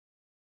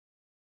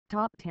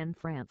Top 10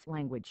 France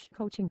Language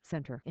Coaching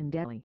Center in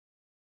Delhi.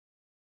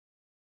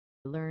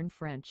 Learn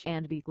French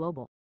and be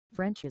global.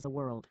 French is a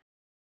world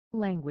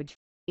language.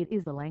 It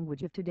is the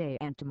language of today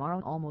and tomorrow.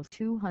 Almost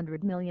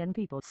 200 million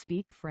people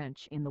speak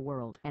French in the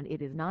world, and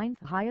it is 9th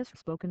highest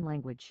spoken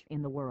language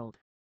in the world.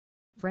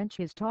 French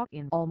is taught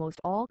in almost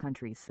all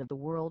countries of the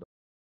world.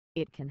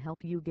 It can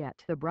help you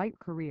get a bright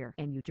career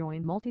and you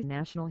join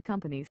multinational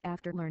companies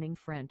after learning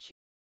French.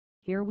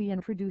 Here we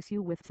introduce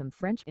you with some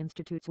French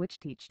institutes which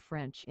teach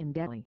French in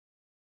Delhi.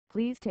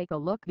 Please take a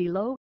look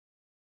below.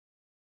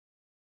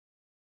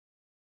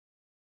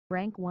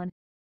 Rank 1.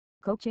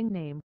 Coaching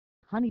name,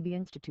 Honeybee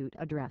Institute.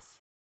 Address,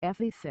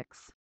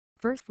 FE6,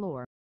 1st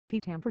floor,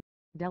 Pitampur,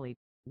 Delhi,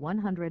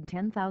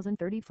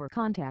 110,034.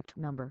 Contact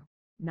number,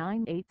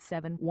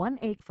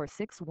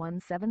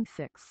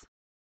 98718466176.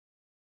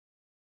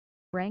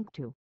 Rank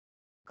 2.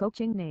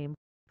 Coaching name,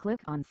 click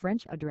on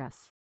French.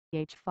 Address,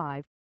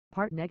 H5,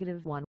 Part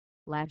 -1,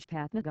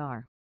 Lajpat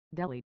Nagar,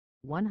 Delhi,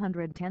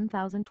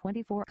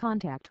 110,024.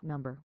 Contact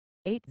number,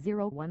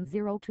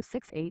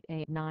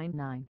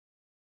 8010268899.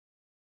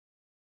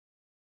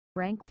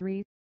 Rank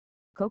 3.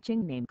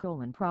 Coaching name: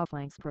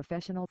 Proflanks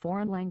Professional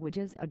Foreign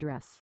Languages.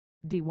 Address,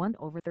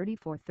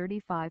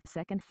 D1/3435,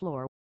 2nd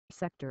floor,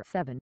 Sector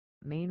 7,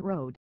 Main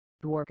Road,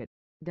 Dwarka,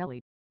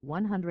 Delhi,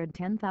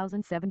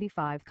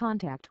 110,075.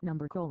 Contact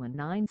number: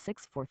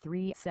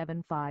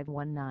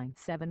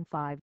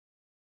 9643751975.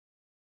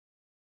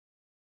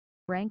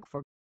 Rank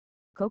 4.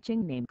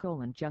 Coaching name: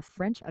 Just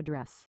French.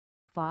 Address,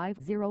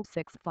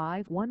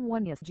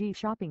 506511 SG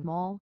Shopping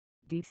Mall,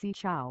 DC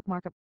Chow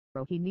Market,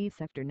 Rohini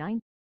Sector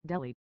 9,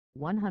 Delhi,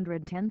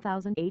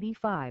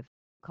 110,085.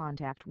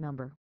 Contact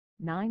number,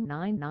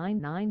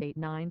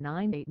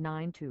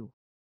 9999899892.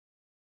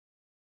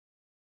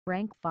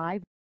 Rank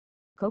 5.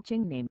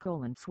 Coaching name: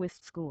 Swiss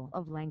School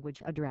of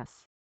Language.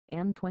 Address,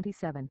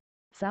 M27,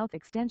 South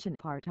Extension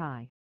Part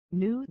I,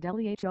 New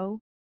Delhi HO,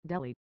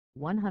 Delhi,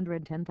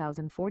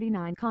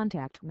 110,049.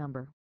 Contact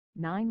number,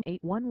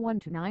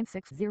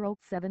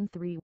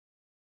 9811296073.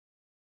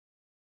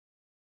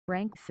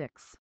 Rank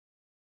 6.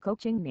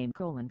 Coaching name: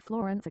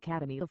 Florence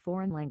Academy of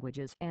Foreign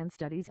Languages and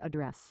Studies.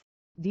 Address,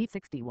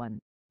 D61,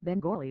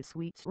 Bengali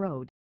Suites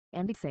Road,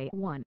 NDSA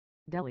 1,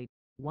 Delhi,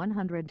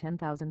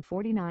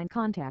 110,049.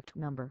 Contact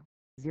number,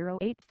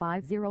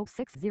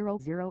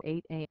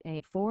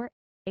 085060088884,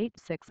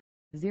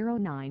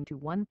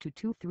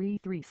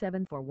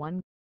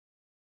 86092122333741.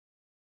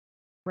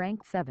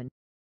 Rank 7.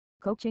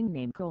 Coaching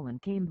name: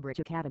 Cambridge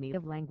Academy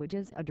of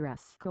Languages.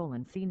 Address,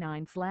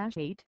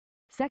 C9/8,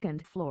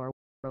 2nd floor,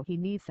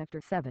 Rohini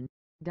Sector 7,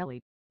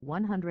 Delhi,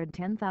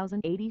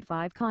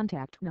 110,085.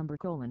 Contact number: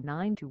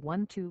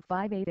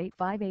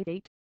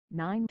 9212588588,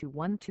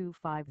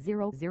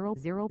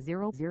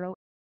 9212500000.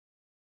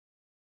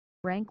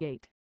 Rank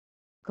 8.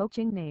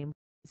 Coaching name: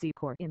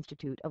 Zikor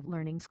Institute of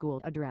Learning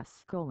School.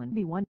 Address,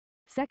 B1,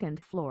 2nd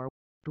floor,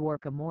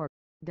 Dwarka More,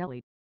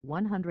 Delhi,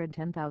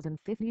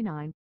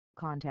 110,059.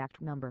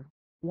 Contact number,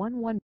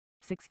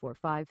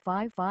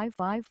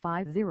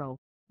 1164555550,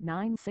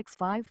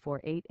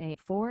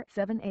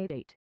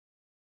 9654884788.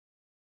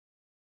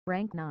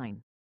 Rank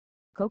 9.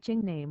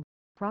 Coaching name: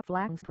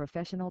 Proflanks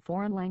Professional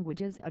Foreign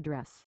Languages.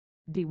 Address,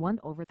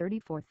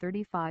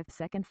 D1/3435,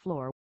 2nd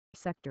floor,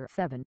 Sector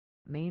 7,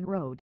 Main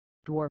Road,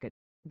 Dwarka,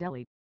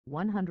 Delhi,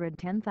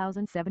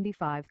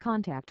 110,075.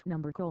 Contact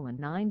number: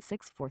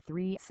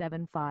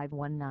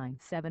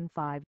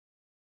 9643751975.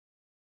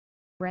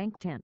 Rank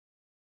 10.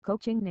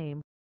 Coaching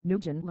name: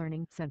 Nugent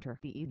Learning Center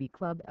BEB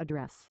Club.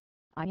 Address,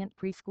 INT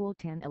Preschool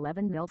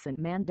 1011 Nelson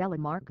Mandela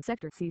Marg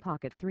Sector C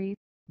Pocket 3,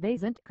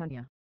 Basant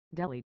Kunya,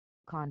 Delhi.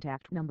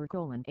 Contact number: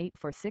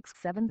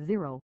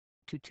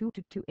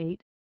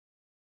 84670222228.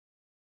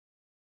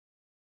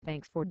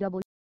 Thanks for